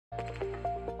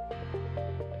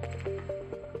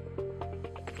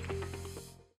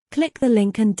Click the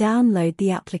link and download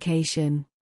the application.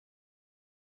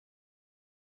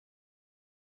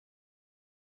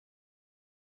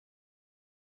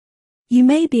 You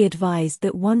may be advised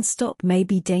that OneStop may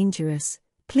be dangerous.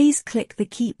 Please click the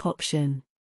Keep option.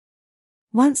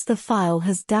 Once the file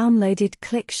has downloaded,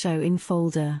 click Show in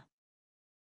Folder.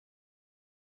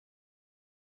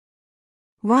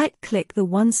 Right-click the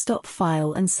OneStop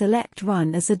file and select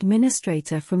Run as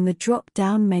Administrator from the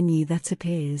drop-down menu that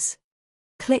appears.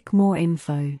 Click More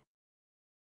Info.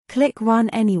 Click Run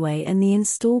Anyway and the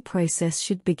install process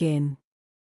should begin.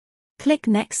 Click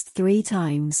Next 3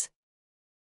 times.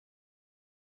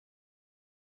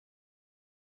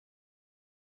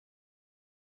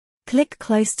 Click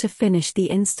Close to finish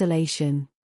the installation.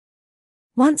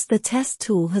 Once the test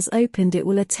tool has opened, it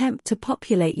will attempt to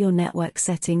populate your network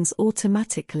settings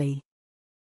automatically.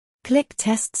 Click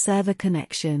Test Server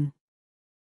Connection.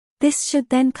 This should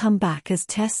then come back as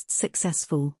Test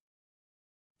Successful.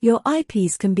 Your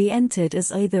IPs can be entered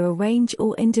as either a range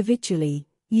or individually,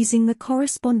 using the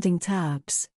corresponding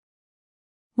tabs.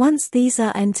 Once these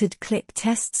are entered, click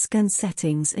Test Scan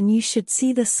Settings and you should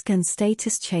see the scan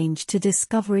status change to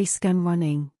Discovery Scan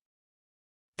Running.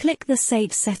 Click the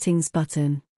Save Settings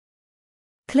button.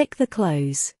 Click the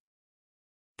Close.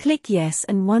 Click Yes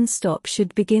and OneStop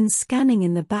should begin scanning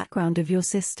in the background of your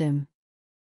system.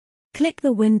 Click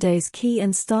the Windows key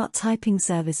and start typing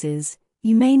services.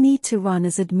 You may need to run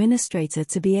as administrator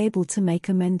to be able to make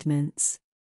amendments.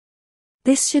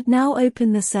 This should now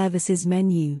open the Services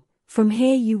menu. From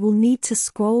here you will need to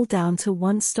scroll down to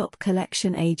OneStop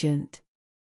Collection Agent.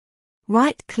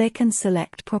 Right-click and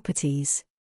select Properties.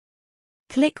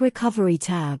 Click Recovery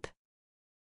tab.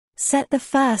 Set the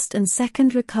first and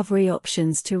second recovery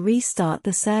options to restart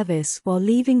the service while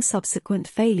leaving subsequent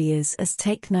failures as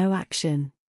Take No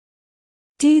Action.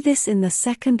 Do this in the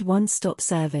second OneStop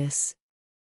service.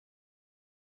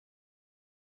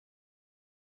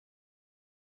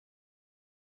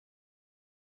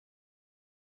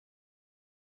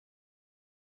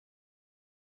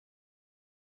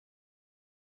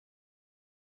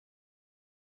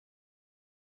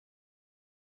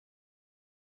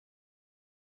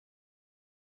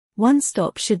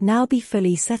 OneStop should now be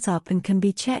fully set up and can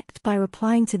be checked by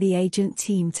replying to the agent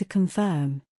team to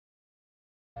confirm.